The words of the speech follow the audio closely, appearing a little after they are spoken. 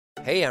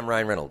Hey, I'm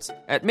Ryan Reynolds.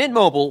 At Mint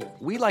Mobile,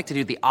 we like to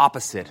do the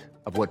opposite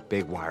of what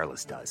Big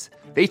Wireless does.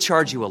 They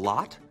charge you a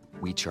lot,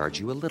 we charge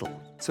you a little.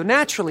 So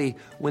naturally,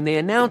 when they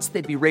announced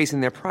they'd be raising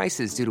their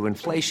prices due to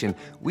inflation,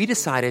 we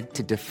decided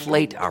to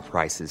deflate our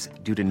prices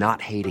due to not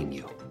hating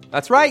you.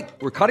 That's right.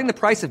 We're cutting the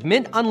price of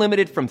Mint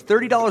Unlimited from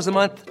 $30 a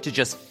month to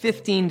just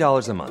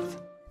 $15 a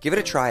month. Give it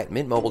a try at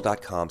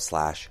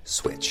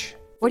mintmobile.com/switch.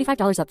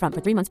 $45 up front for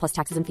 3 months plus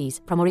taxes and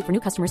fees. Promo rate for new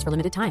customers for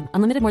limited time.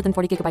 Unlimited more than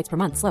 40 gigabytes per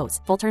month. Slows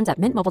full terms at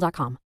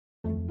mintmobile.com.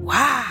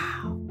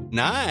 Wow.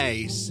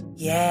 Nice.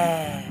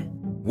 Yeah.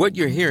 What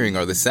you're hearing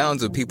are the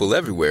sounds of people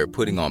everywhere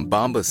putting on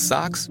Bombas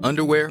socks,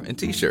 underwear, and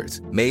T-shirts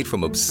made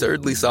from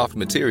absurdly soft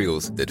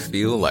materials that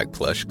feel like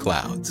plush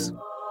clouds.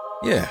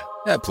 Yeah,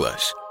 that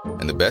plush.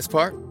 And the best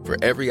part? For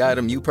every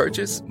item you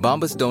purchase,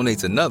 Bombas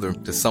donates another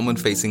to someone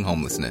facing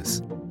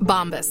homelessness.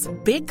 Bombas.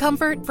 Big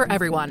comfort for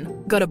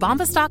everyone. Go to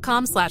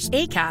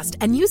bombas.com/ACAST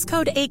and use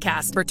code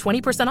ACAST for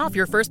 20% off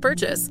your first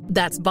purchase.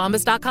 That's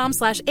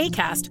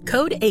bombas.com/ACAST.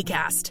 Code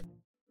ACAST.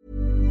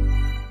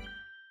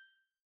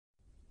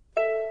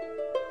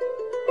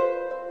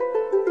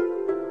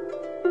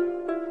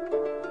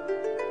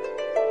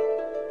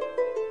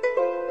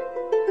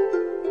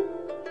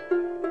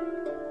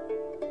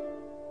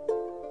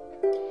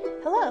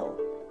 Hello,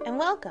 and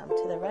welcome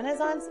to the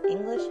Renaissance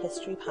English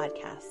History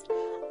Podcast.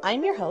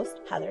 I'm your host,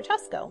 Heather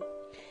Tusco.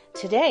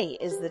 Today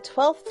is the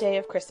 12th day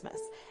of Christmas,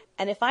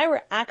 and if I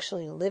were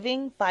actually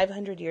living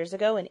 500 years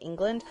ago in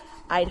England,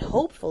 I'd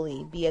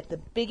hopefully be at the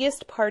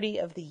biggest party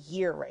of the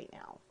year right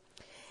now.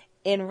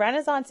 In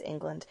Renaissance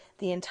England,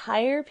 the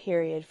entire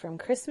period from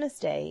Christmas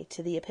Day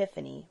to the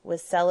Epiphany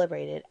was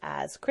celebrated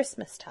as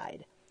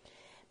Christmastide.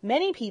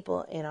 Many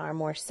people in our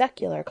more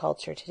secular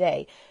culture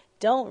today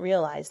don't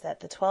realize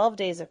that the 12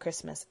 days of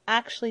Christmas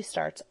actually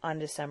starts on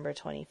December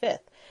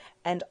 25th,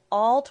 and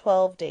all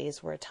 12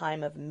 days were a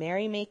time of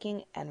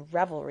merrymaking and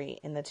revelry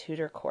in the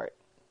Tudor court.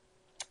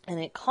 And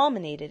it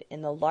culminated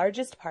in the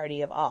largest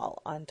party of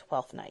all on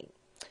Twelfth Night.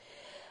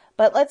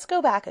 But let's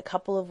go back a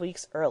couple of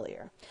weeks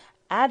earlier.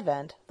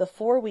 Advent, the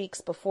 4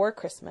 weeks before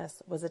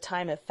Christmas, was a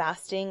time of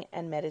fasting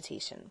and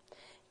meditation.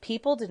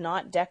 People did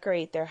not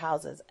decorate their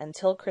houses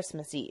until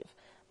Christmas Eve.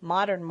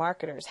 Modern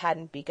marketers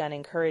hadn't begun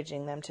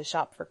encouraging them to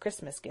shop for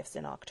Christmas gifts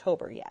in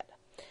October yet.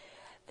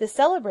 The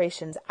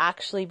celebrations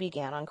actually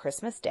began on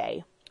Christmas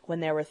Day,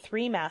 when there were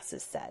 3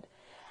 masses said.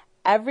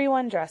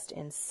 Everyone dressed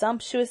in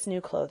sumptuous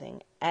new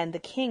clothing, and the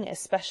king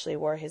especially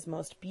wore his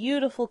most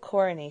beautiful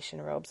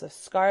coronation robes of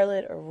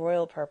scarlet or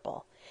royal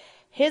purple.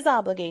 His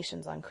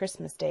obligations on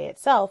Christmas Day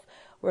itself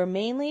were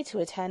mainly to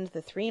attend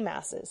the 3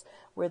 masses,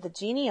 where the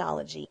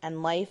genealogy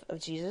and life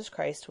of Jesus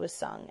Christ was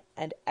sung,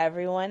 and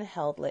everyone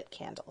held lit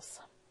candles.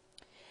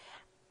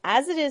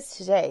 As it is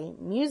today,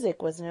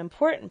 music was an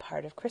important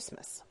part of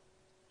Christmas.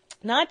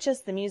 Not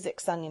just the music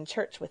sung in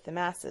church with the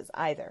masses,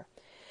 either.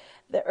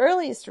 The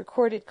earliest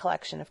recorded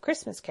collection of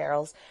Christmas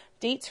carols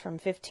dates from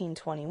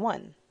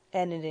 1521,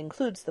 and it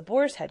includes the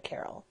Boar's Head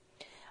Carol.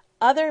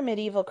 Other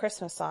medieval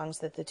Christmas songs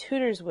that the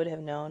Tudors would have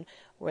known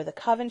were the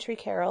Coventry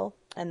Carol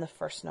and the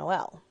First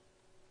Noel.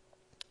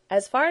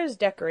 As far as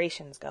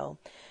decorations go,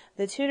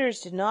 the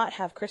Tudors did not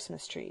have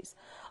Christmas trees,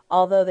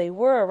 although they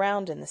were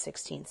around in the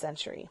 16th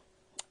century.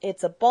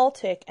 It's a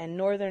Baltic and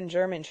northern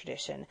German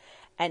tradition,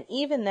 and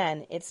even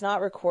then it's not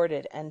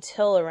recorded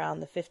until around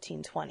the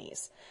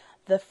 1520s.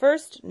 The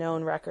first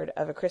known record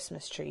of a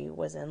Christmas tree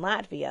was in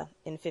Latvia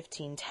in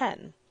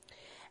 1510,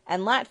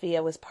 and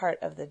Latvia was part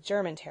of the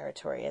German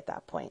territory at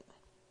that point.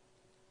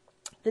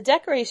 The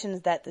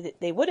decorations that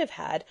they would have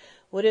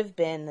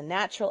been the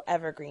natural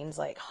evergreens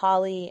like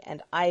holly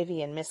and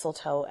ivy and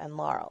mistletoe and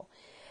laurel.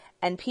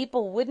 And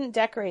people wouldn't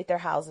decorate their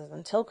houses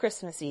until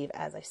Christmas Eve,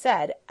 as I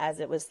said, as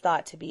it was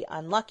thought to be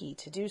unlucky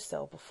to do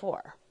so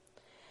before.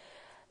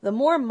 The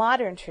more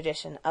modern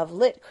tradition of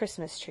lit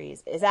Christmas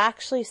trees is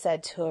actually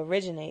said to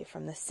originate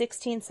from the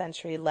 16th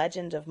century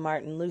legend of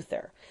Martin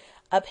Luther.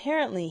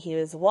 Apparently, he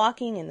was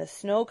walking in the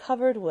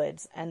snow-covered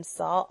woods and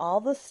saw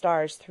all the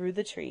stars through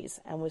the trees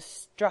and was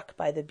struck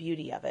by the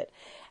beauty of it,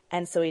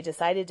 and so he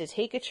decided to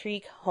take a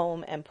tree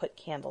home and put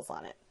candles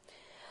on it.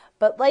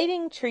 But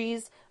lighting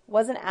trees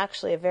wasn't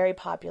actually a very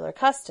popular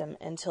custom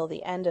until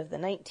the end of the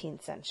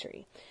 19th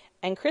century,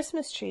 and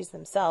Christmas trees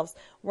themselves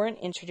weren't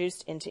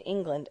introduced into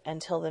England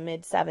until the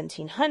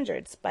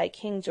mid-1700s by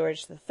King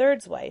George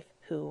III's wife,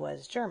 who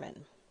was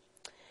German.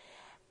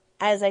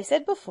 As I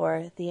said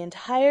before, the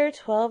entire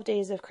 12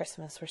 days of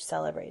Christmas were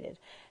celebrated,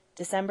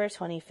 December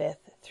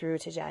 25th through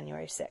to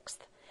January 6th.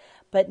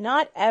 But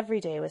not every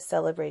day was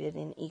celebrated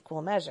in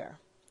equal measure.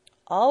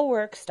 All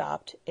work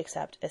stopped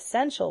except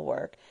essential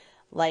work,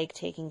 like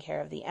taking care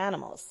of the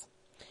animals.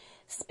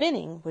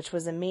 Spinning, which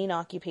was a main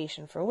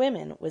occupation for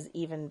women, was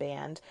even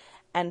banned,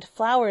 and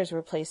flowers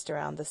were placed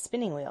around the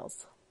spinning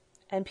wheels.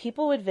 And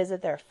people would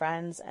visit their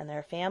friends and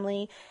their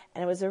family,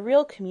 and it was a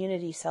real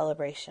community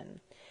celebration.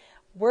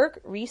 Work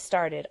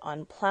restarted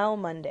on Plough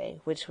Monday,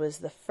 which was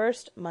the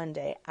first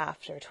Monday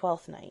after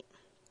Twelfth Night.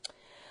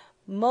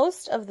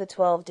 Most of the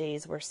 12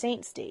 days were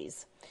saints'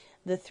 days.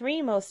 The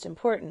 3 most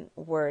important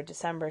were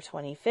December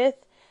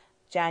 25th,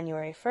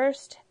 January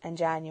 1st and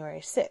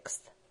January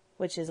 6th,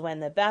 which is when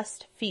the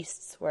best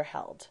feasts were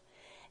held.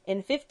 In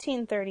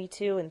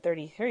 1532 and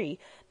 33,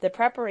 the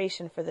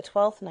preparation for the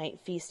 12th night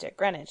feast at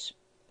Greenwich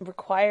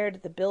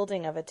required the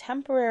building of a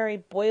temporary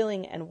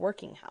boiling and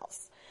working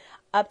house.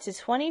 Up to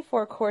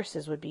 24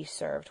 courses would be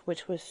served,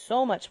 which was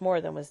so much more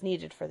than was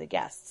needed for the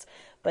guests,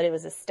 but it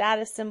was a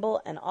status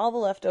symbol, and all the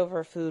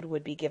leftover food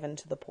would be given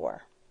to the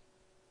poor.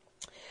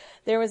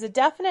 There was a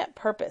definite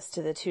purpose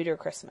to the Tudor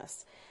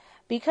Christmas.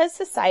 Because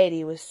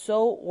society was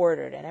so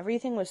ordered and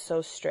everything was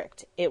so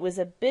strict, it was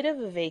a bit of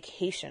a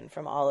vacation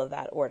from all of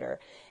that order.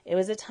 It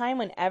was a time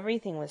when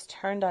everything was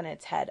turned on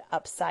its head,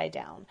 upside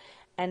down,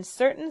 and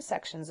certain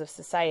sections of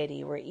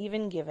society were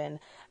even given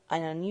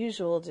an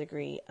unusual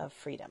degree of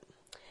freedom.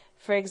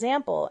 For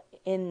example,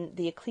 in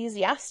the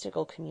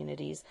ecclesiastical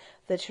communities,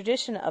 the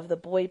tradition of the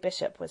boy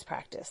bishop was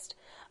practiced.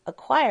 A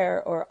choir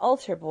or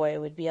altar boy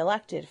would be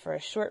elected for a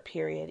short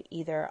period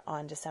either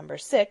on December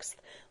 6th,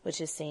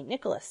 which is St.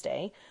 Nicholas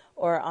Day,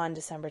 or on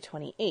December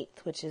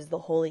 28th, which is the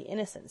Holy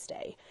Innocents'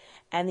 Day.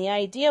 And the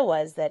idea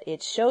was that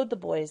it showed the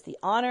boys the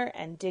honor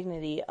and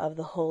dignity of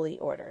the holy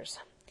orders.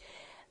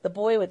 The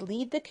boy would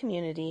lead the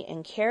community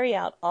and carry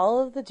out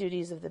all of the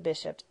duties of the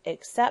bishop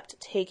except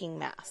taking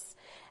Mass.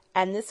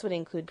 And this would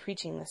include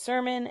preaching the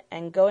sermon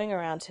and going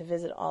around to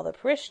visit all the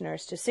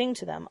parishioners to sing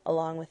to them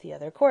along with the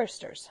other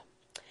choristers.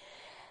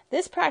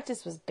 This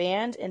practice was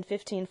banned in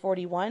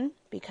 1541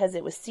 because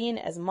it was seen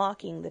as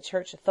mocking the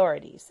church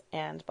authorities,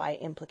 and by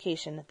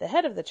implication the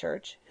head of the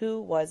church,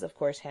 who was, of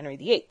course, Henry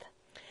VIII.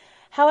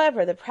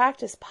 However, the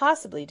practice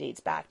possibly dates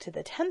back to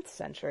the 10th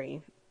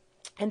century,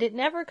 and it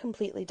never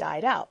completely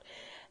died out.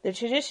 The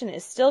tradition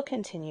is still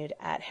continued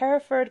at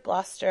Hereford,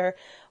 Gloucester,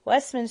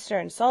 Westminster,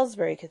 and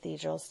Salisbury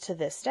cathedrals to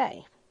this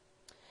day.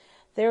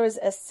 There was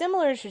a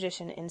similar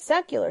tradition in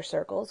secular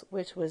circles,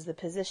 which was the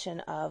position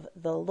of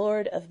the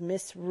Lord of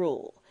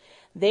Misrule.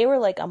 They were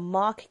like a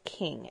mock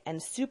king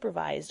and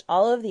supervised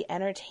all of the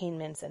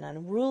entertainments and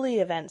unruly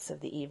events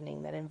of the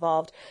evening that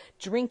involved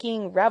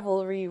drinking,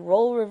 revelry,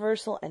 role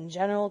reversal, and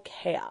general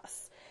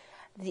chaos.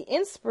 The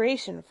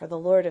inspiration for the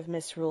Lord of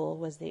Misrule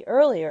was the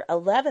earlier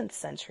 11th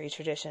century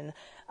tradition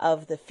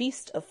of the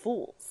Feast of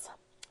Fools.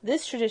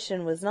 This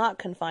tradition was not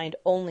confined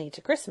only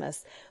to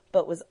Christmas,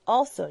 but was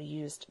also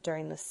used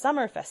during the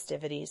summer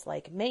festivities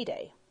like May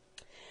Day.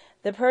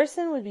 The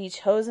person would be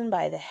chosen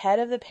by the head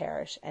of the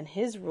parish, and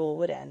his rule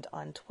would end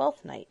on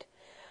Twelfth Night.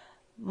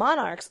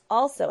 Monarchs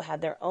also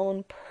had their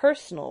own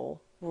personal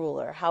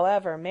ruler.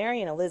 However,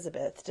 Mary and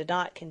Elizabeth did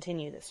not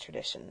continue this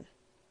tradition.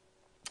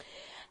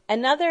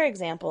 Another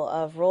example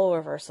of role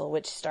reversal,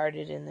 which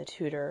started in the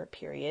Tudor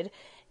period,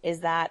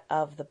 is that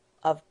of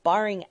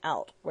barring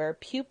out, where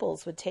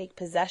pupils would take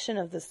possession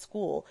of the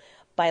school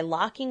by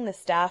locking the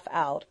staff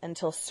out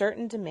until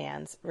certain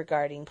demands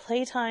regarding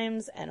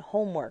playtimes and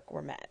homework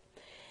were met.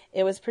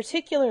 It was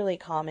particularly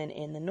common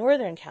in the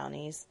northern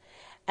counties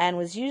and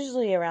was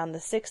usually around the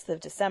 6th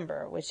of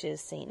December, which is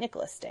St.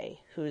 Nicholas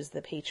Day, who is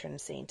the patron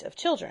saint of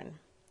children.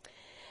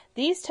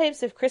 These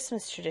types of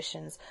Christmas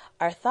traditions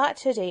are thought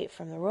to date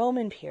from the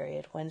Roman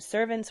period, when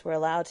servants were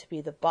allowed to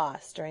be the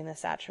boss during the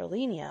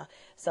Saturnalia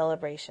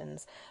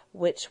celebrations,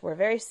 which were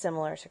very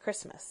similar to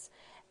Christmas.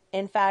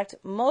 In fact,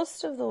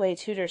 most of the way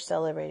Tudors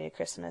celebrated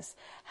Christmas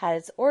had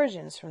its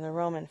origins from the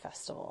Roman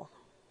festival.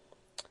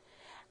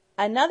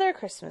 Another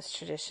Christmas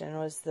tradition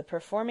was the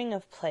performing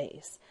of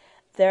plays.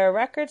 There are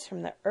records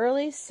from the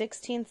early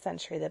 16th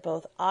century that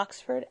both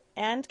Oxford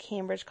and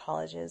Cambridge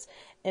colleges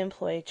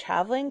employed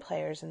traveling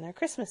players in their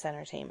Christmas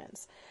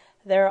entertainments.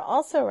 There are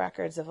also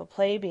records of a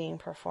play being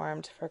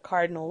performed for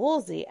Cardinal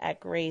Wolsey at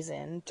Gray's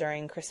Inn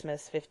during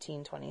Christmas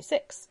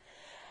 1526.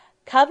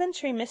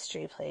 Coventry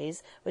mystery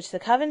plays, which the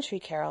Coventry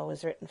Carol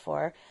was written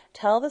for,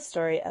 tell the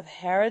story of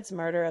Herod's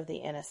murder of the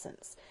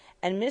innocents,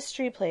 and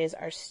mystery plays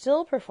are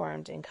still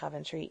performed in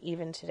Coventry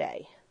even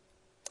today.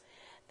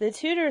 The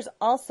Tudors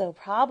also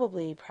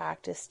probably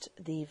practiced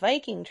the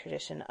Viking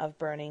tradition of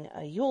burning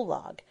a Yule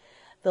log.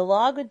 The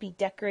log would be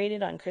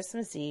decorated on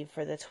Christmas Eve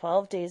for the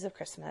 12 days of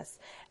Christmas,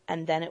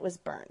 and then it was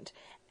burned,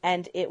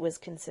 and it was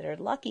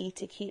considered lucky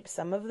to keep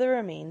some of the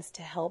remains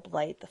to help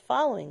light the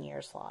following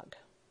year's log.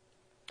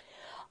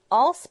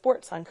 All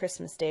sports on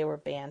Christmas Day were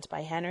banned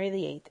by Henry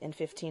VIII in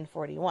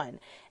 1541,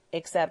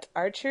 except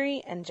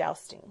archery and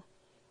jousting.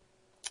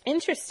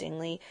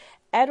 Interestingly,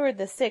 Edward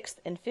VI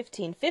in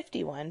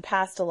 1551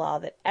 passed a law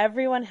that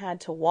everyone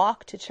had to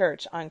walk to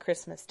church on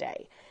Christmas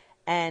Day,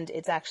 and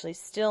it's actually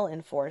still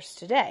in force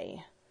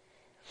today.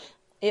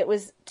 It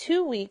was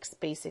 2 weeks,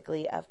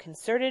 basically, of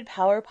concerted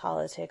power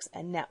politics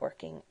and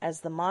networking, as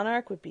the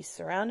monarch would be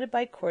surrounded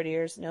by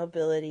courtiers,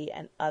 nobility,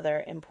 and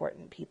other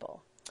important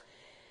people.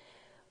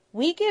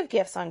 We give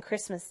gifts on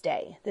Christmas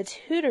Day. The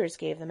Tudors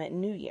gave them at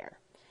New Year.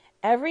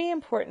 Every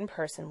important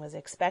person was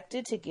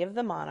expected to give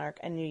the monarch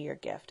a New Year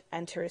gift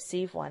and to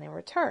receive one in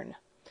return.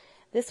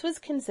 This was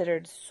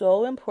considered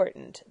so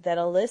important that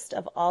a list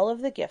of all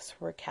of the gifts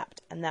were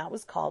kept, and that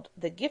was called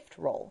the gift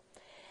roll.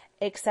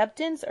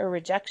 Acceptance or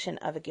rejection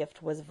of a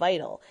gift was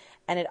vital,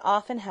 and it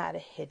often had a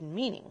hidden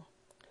meaning.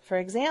 For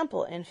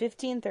example, in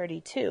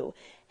 1532,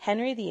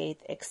 Henry VIII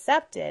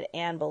accepted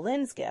Anne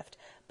Boleyn's gift,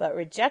 but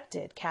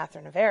rejected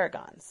Catherine of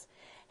Aragon's.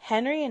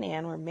 Henry and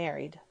Anne were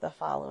married the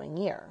following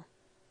year.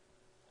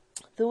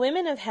 The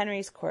women of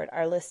Henry's court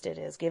are listed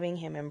as giving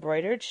him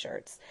embroidered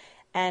shirts,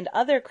 and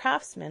other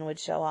craftsmen would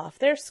show off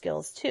their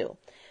skills too.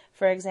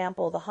 For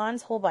example, the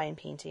Hans Holbein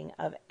painting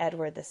of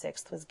Edward VI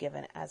was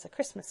given as a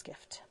Christmas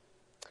gift.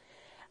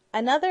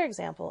 Another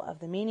example of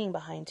the meaning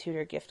behind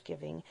Tudor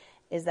gift-giving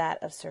is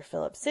that of Sir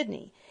Philip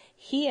Sidney.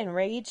 He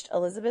enraged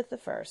Elizabeth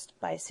I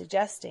by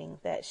suggesting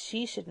that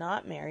she should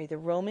not marry the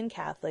Roman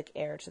Catholic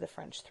heir to the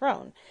French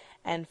throne,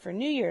 and for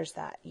New Year's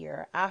that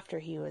year, after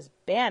he was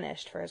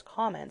banished for his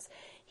comments,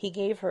 he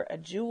gave her a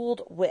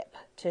jeweled whip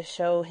to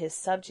show his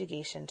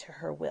subjugation to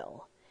her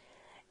will.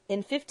 In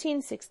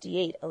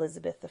 1568,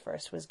 Elizabeth I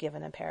was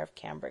given a pair of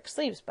cambric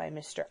sleeves by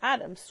Mr.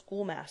 Adams,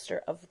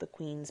 schoolmaster of the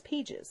Queen's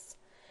pages.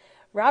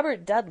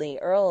 Robert Dudley,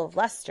 Earl of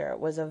Leicester,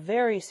 was a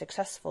very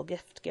successful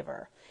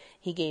gift-giver.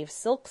 He gave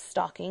silk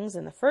stockings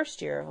in the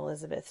first year of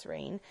Elizabeth's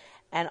reign,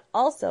 and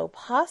also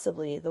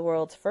possibly the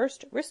world's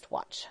first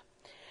wristwatch.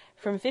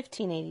 From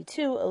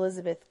 1582,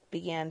 Elizabeth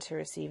began to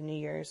receive New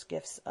Year's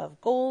gifts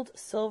of gold,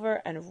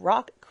 silver, and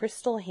rock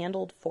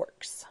crystal-handled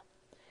forks.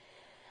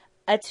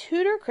 A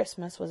Tudor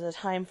Christmas was a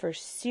time for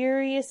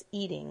serious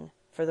eating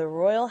for the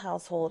royal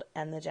household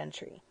and the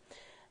gentry.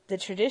 The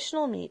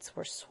traditional meats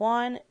were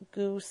swan,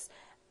 goose,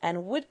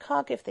 and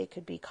woodcock if they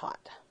could be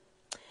caught.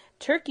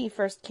 Turkey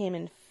first came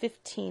in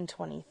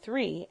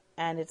 1523,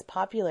 and its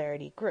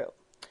popularity grew.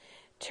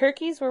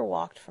 Turkeys were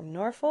walked from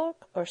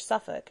Norfolk or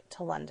Suffolk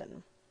to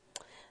London.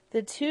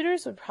 The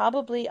Tudors would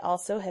probably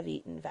also have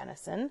eaten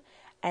venison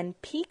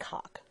and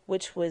peacock,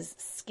 which was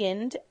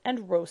skinned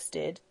and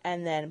roasted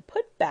and then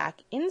put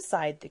back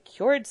inside the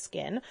cured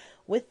skin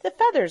with the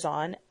feathers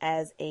on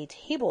as a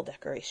table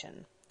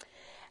decoration.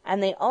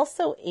 And they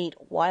also ate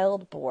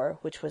wild boar,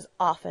 which was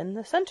often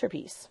the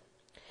centerpiece.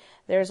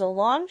 There is a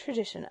long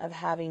tradition of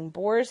having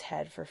boar's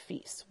head for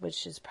feasts,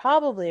 which is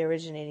probably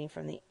originating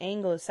from the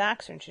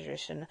Anglo-Saxon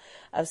tradition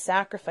of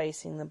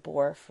sacrificing the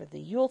boar for the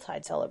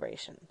Yuletide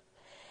celebration.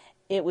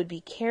 It would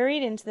be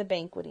carried into the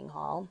banqueting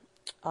hall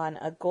on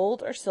a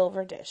gold or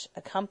silver dish,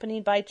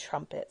 accompanied by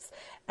trumpets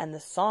and the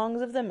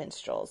songs of the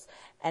minstrels,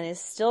 and is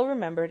still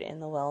remembered in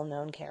the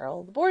well-known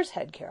carol, the Boar's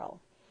Head Carol.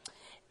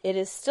 It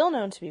is still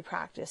known to be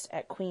practiced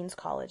at Queen's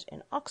College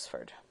in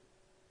Oxford.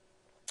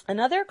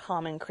 Another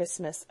common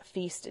Christmas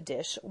feast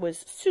dish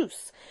was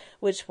souse,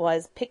 which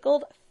was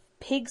pickled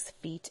pig's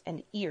feet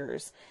and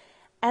ears.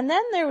 And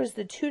then there was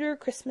the Tudor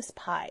Christmas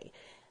pie,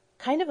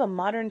 kind of a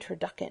modern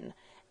turducken,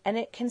 and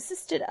it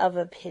consisted of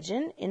a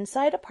pigeon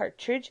inside a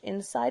partridge,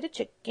 inside a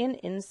chicken,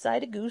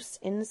 inside a goose,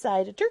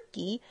 inside a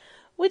turkey,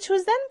 which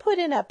was then put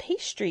in a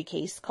pastry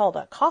case called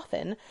a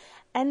coffin,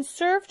 and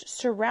served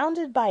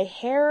surrounded by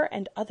hare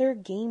and other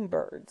game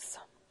birds.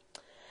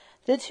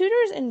 The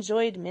Tudors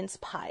enjoyed mince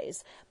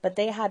pies, but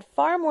they had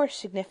far more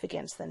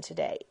significance than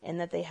today, in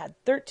that they had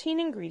 13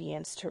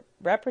 ingredients to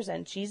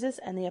represent Jesus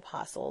and the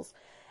apostles.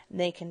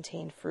 They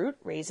contained fruit,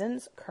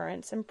 raisins,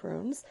 currants, and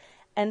prunes,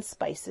 and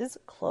spices,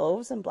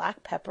 cloves and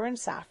black pepper and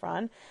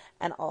saffron,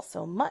 and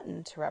also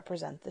mutton to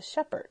represent the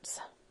shepherds.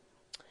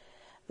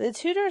 The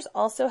Tudors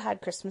also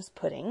had Christmas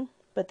pudding,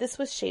 but this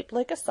was shaped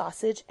like a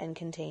sausage and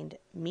contained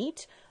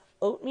meat,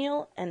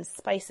 oatmeal, and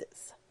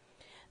spices.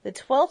 The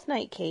 12th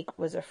night cake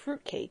was a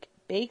fruit cake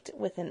baked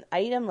with an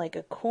item like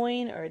a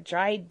coin or a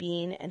dried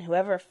bean, and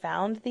whoever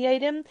found the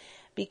item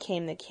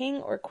became the king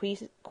or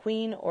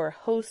queen or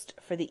host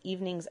for the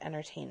evening's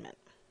entertainment.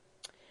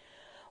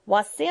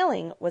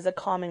 Wassailing was a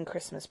common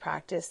Christmas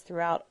practice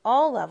throughout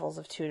all levels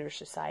of Tudor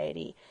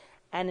society,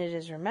 and it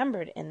is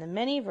remembered in the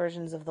many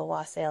versions of the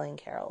wassailing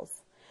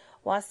carols.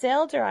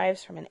 Wassail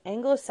derives from an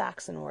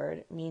Anglo-Saxon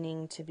word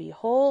meaning to be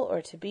whole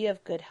or to be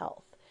of good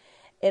health.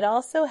 It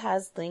also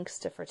has links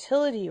to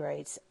fertility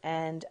rites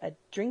and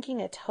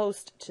drinking a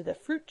toast to the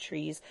fruit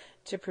trees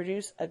to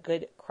produce a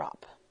good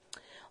crop.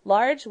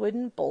 Large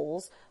wooden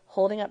bowls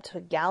holding up to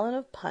a gallon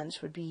of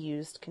punch would be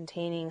used,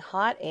 containing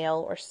hot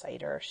ale or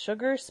cider,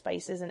 sugar,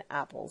 spices, and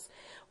apples,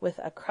 with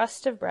a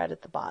crust of bread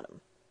at the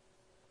bottom.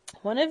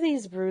 One of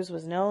these brews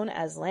was known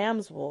as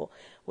lamb's wool,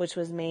 which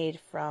was made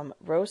from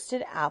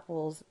roasted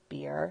apples,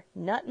 beer,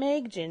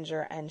 nutmeg,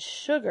 ginger, and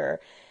sugar,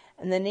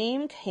 and the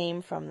name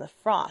came from the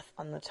froth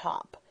on the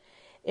top.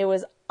 It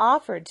was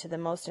offered to the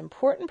most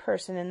important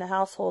person in the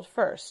household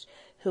first,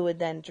 who would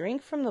then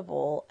drink from the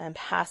bowl and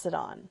pass it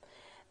on.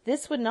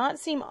 This would not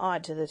seem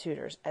odd to the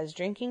Tudors, as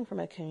drinking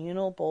from a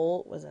communal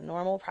bowl was a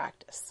normal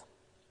practice.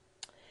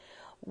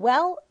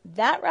 Well,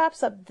 that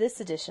wraps up this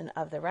edition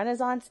of the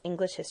Renaissance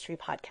English History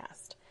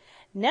Podcast.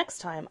 Next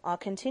time, I'll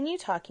continue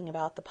talking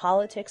about the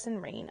politics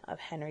and reign of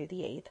Henry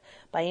VIII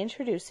by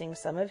introducing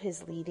some of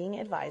his leading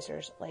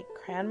advisors like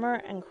Cranmer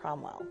and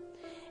Cromwell.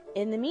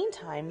 In the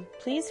meantime,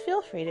 please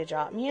feel free to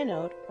drop me a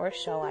note or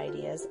show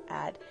ideas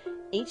at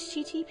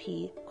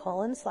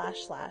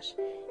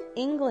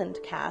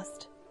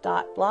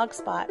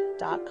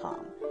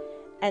http://englandcast.blogspot.com.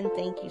 And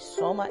thank you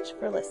so much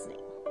for listening.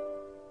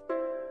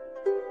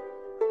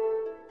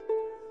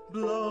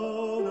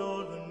 Blow,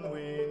 northern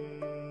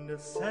wind, a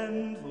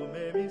scent who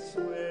may be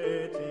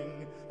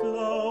sweating.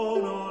 Blow,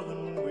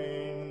 northern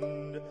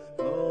wind,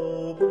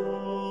 blow,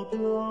 blow,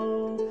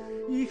 blow.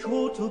 Ich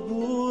hatte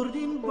Bord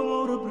in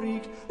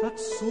Bauerbricht, at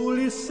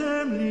solis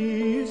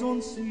semlis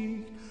on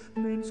sicht.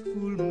 Mens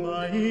cool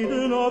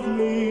meiden of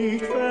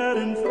nicht,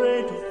 fern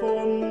frei to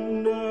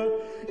fonde.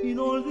 In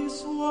all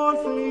this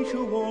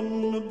worldliche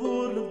wonne,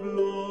 bord of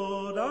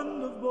blood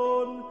and of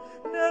bone,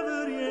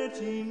 never yet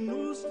in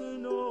Uster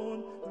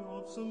known,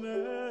 drops of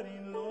air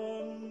in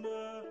London.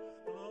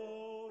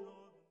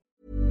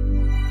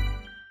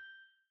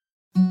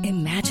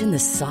 Imagine the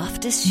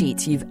softest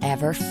sheets you've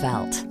ever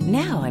felt.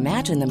 Now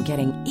imagine them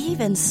getting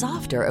even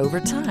softer over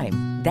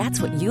time.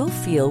 That's what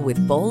you'll feel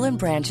with Boll &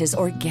 Branch's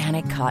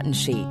organic cotton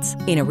sheets.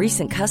 In a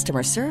recent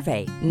customer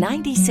survey,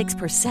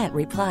 96%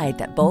 replied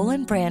that Boll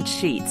 & Branch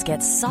sheets get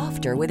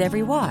softer with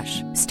every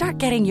wash. Start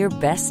getting your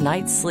best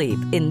night's sleep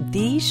in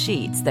these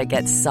sheets that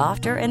get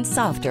softer and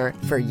softer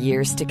for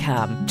years to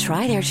come.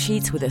 Try their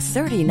sheets with a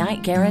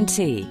 30-night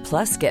guarantee.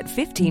 Plus, get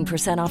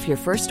 15% off your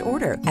first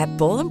order at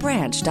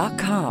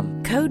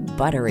bollandbranch.com. Code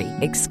BUTTERY.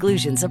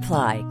 Exclusions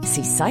apply.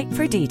 See site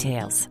for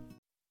details.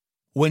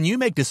 When you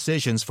make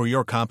decisions for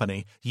your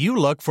company, you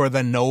look for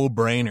the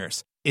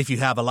no-brainers. If you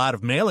have a lot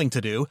of mailing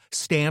to do,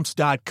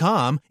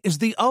 Stamps.com is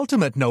the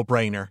ultimate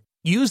no-brainer.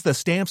 Use the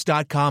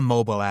Stamps.com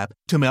mobile app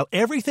to mail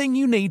everything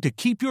you need to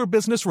keep your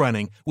business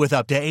running with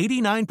up to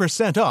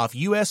 89% off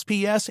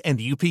USPS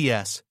and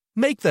UPS.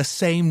 Make the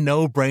same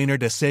no-brainer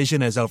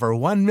decision as over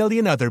 1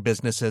 million other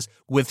businesses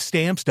with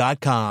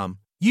Stamps.com.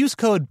 Use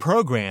code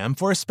PROGRAM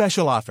for a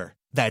special offer.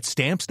 That's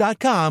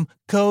Stamps.com,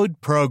 code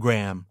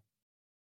PROGRAM.